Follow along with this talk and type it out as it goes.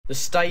The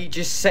stage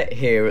is set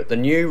here at the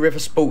new River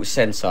Sports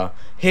Centre,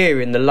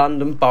 here in the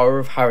London Borough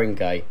of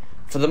Haringey,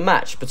 for the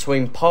match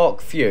between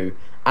Park View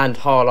and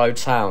Harlow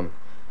Town.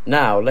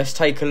 Now, let's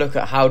take a look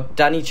at how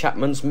Danny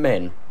Chapman's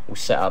men will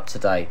set up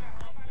today.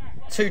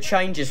 Two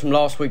changes from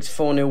last week's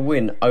 4-0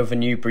 win over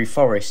Newbury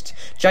Forest.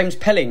 James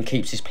Pelling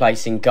keeps his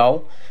place in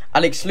goal.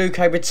 Alex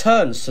Luque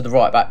returns to the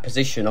right-back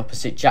position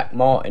opposite Jack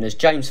Martin as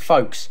James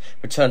Folkes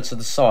returns to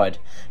the side,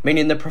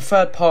 meaning the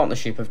preferred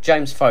partnership of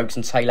James Folkes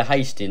and Taylor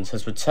Hastings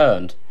has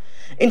returned.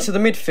 Into the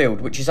midfield,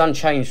 which is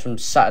unchanged from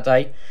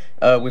Saturday,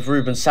 with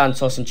Ruben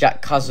Santos and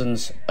Jack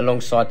Cousins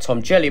alongside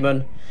Tom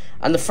Jellyman.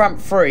 And the front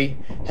three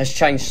has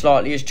changed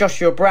slightly as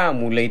Joshua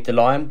Brown will lead the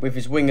line, with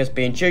his wingers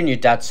being Junior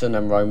Dadson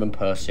and Roman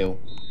Purcell.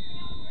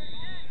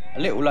 A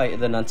little later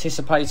than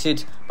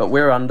anticipated, but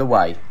we're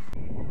underway.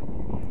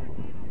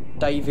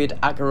 David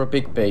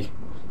Agara-Bigby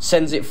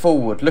sends it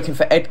forward, looking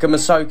for Edgar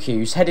Masoki,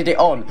 who's headed it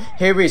on.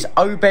 Here is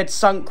Obed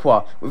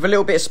Sunkwa with a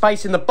little bit of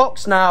space in the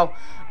box now,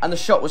 and the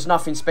shot was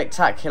nothing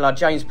spectacular.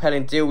 James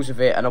Pelling deals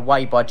with it and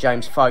away by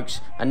James Folkes,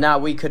 and now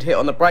we could hit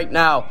on the break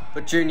now,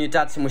 but Junior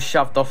Dadson was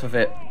shoved off of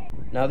it.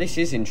 Now this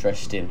is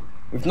interesting.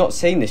 We've not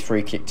seen this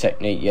free kick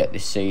technique yet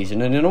this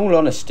season, and in all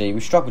honesty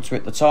we've struggled to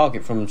hit the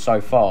target from them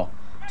so far.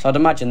 So I'd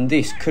imagine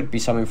this could be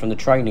something from the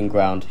training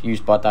ground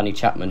used by Danny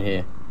Chapman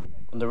here.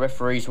 On the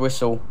referee's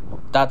whistle,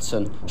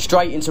 Dadson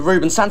straight into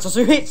Ruben Santos,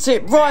 who hits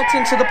it right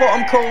into the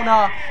bottom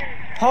corner.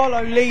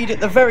 Harlow lead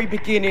at the very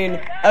beginning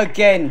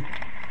again.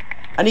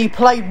 And he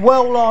played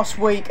well last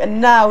week, and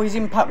now his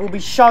impact will be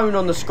shown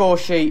on the score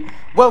sheet.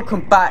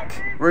 Welcome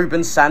back,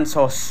 Ruben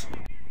Santos.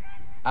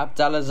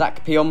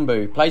 Abdalazak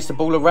Piombu plays the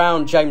ball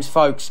around James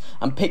Folkes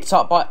and picked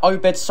up by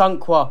Obed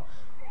Sunkwa.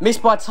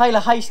 Missed by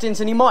Taylor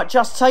Hastings, and he might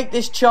just take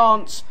this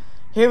chance.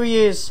 Here he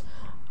is.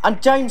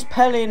 And James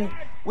Pelling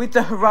with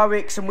the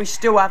heroics, and we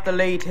still have the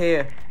lead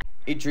here.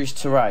 Idris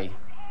Toure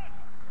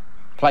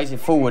plays it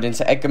forward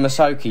into Edgar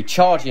Masoki,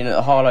 charging at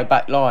the Harlow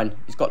back line.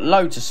 He's got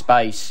loads of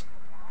space.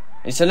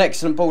 It's an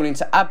excellent ball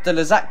into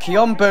Abdalazak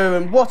Kiombu,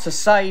 and what a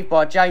save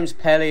by James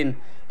Pelling.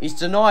 He's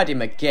denied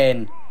him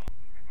again.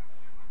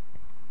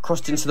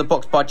 Crossed into the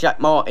box by Jack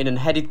Martin and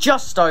headed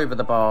just over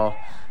the bar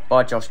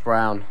by Josh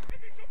Brown.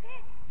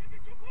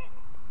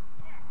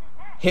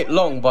 Hit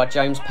long by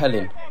James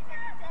Pelling.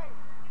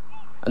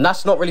 And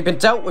that's not really been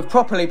dealt with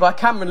properly by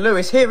Cameron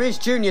Lewis. Here is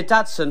Junior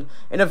Dadson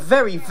in a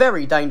very,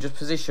 very dangerous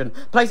position.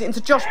 Plays it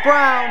into Josh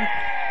Brown.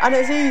 And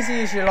as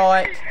easy as you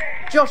like,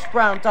 Josh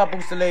Brown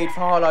doubles the lead for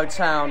Harlow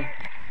Town.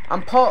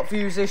 And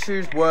Parkview's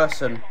issues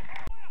worsen.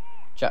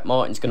 Jack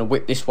Martin's going to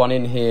whip this one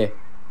in here.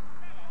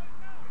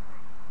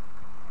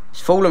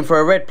 He's fallen for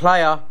a red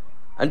player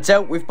and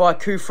dealt with by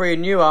Kufri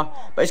and Newer.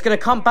 But it's going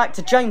to come back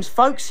to James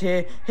Folkes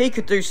here. He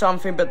could do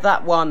something, but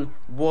that one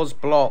was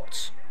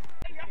blocked.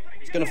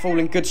 He's going to fall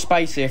in good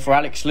space here for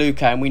Alex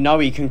Luque, and we know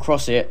he can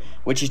cross it,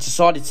 which he's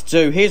decided to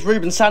do. Here's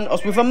Ruben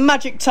Santos with a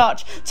magic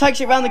touch. Takes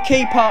it round the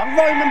keeper,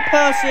 Roman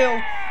Purcell,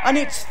 and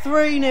it's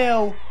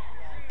 3-0.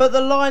 But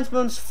the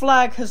linesman's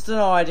flag has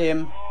denied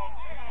him.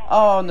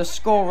 Oh, and the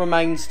score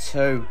remains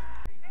 2.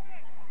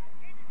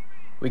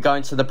 We go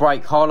into the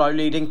break, Harlow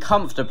leading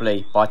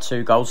comfortably by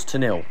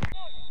 2-0.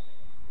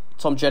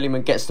 Tom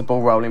Jellyman gets the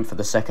ball rolling for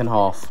the second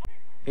half.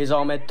 Here's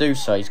Ahmed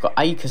Dousa. He's got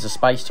acres of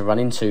space to run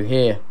into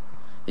here.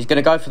 He's going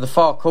to go for the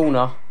far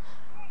corner.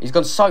 He's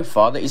gone so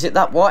far that he's hit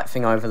that white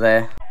thing over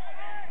there.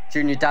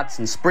 Junior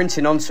Dadson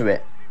sprinting onto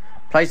it.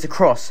 Plays the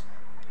cross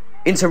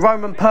into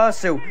Roman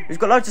Purcell, who's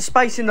got loads of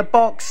space in the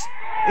box.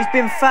 He's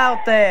been fouled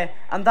there,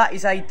 and that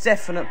is a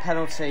definite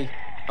penalty.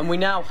 And we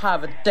now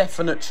have a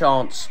definite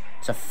chance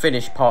to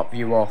finish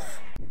Parkview off.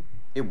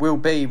 It will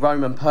be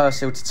Roman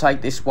Purcell to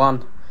take this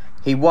one.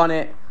 He won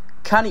it.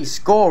 Can he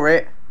score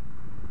it?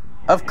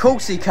 Of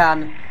course he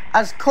can.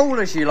 As cool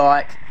as you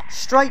like.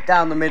 Straight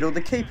down the middle.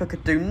 The keeper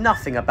could do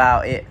nothing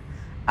about it.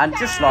 And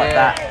just like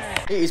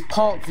that, it is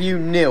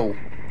Parkview 0,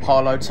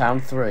 Harlow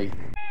Town 3.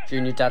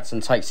 Junior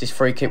Dadson takes his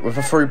free kick with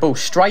a through ball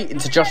straight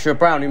into Joshua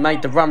Brown, who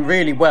made the run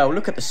really well.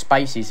 Look at the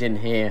space he's in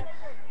here.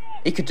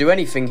 He could do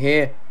anything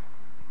here.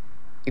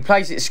 He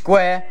plays it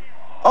square.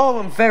 Oh,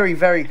 and very,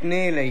 very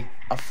nearly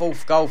a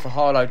 4th goal for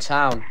Harlow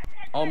Town.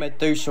 Ahmed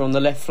Dousa on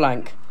the left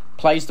flank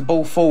plays the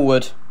ball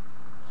forward.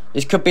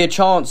 This could be a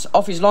chance.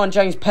 Off his line,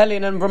 James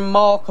Pelling, and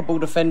remarkable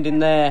defending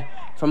there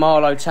from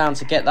Harlow Town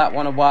to get that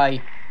one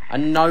away.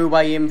 And no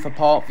way in for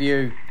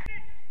Parkview.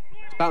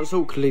 It's bounced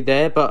awkwardly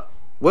there, but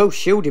well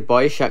shielded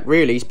by Ishak,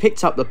 really. He's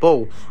picked up the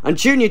ball. And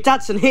Junior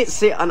Dadson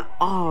hits it, and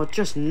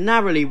just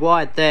narrowly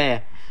wide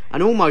there.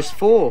 And almost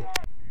 4.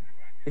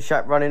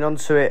 Ishak running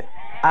onto it.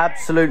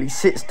 Absolutely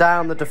sits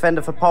down the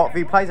defender for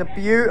Parkview. Plays a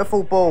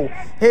beautiful ball.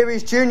 Here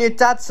is Junior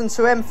Dadson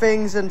to end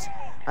things, and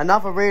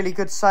another really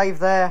good save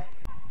there.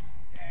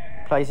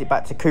 Plays it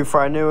back to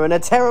Kufra Anua, and a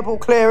terrible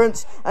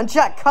clearance, and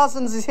Jack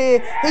Cousins is here.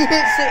 He hits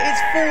it. It's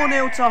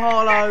 4-0 to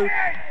Harlow,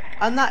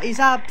 and that is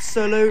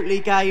absolutely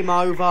game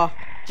over.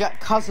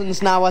 Jack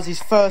Cousins now has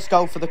his first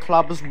goal for the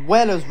club, as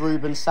well as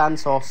Ruben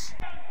Santos.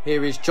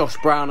 Here is Josh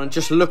Brown, and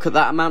just look at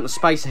that amount of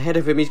space ahead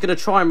of him. He's going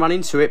to try and run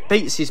into it.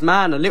 Beats his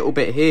man a little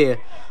bit here.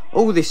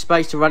 All this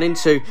space to run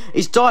into.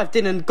 He's dived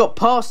in and got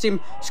past him.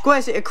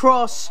 Squares it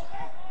across.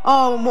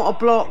 Oh, and what a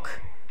block.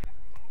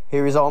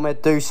 Here is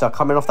Ahmed Dousa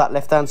coming off that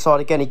left-hand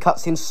side again. He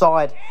cuts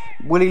inside.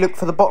 Will he look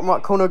for the bottom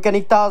right corner again?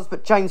 He does,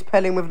 but James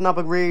Pelling with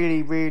another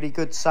really, really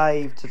good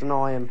save to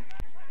deny him.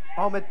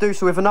 Ahmed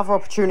Dousa with another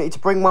opportunity to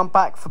bring one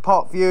back for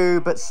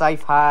Parkview, but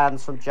safe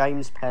hands from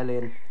James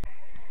Pelling.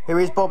 Here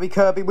is Bobby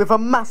Kirby with a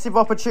massive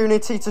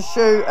opportunity to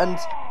shoot, and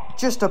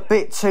just a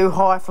bit too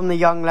high from the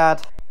young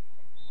lad.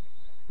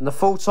 And the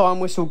full-time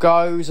whistle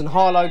goes, and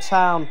Harlow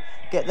Town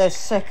get their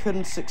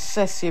second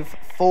successive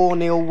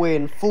 4-0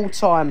 win.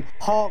 Full-time,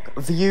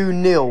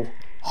 Parkview 0,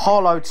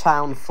 Harlow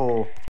Town 4.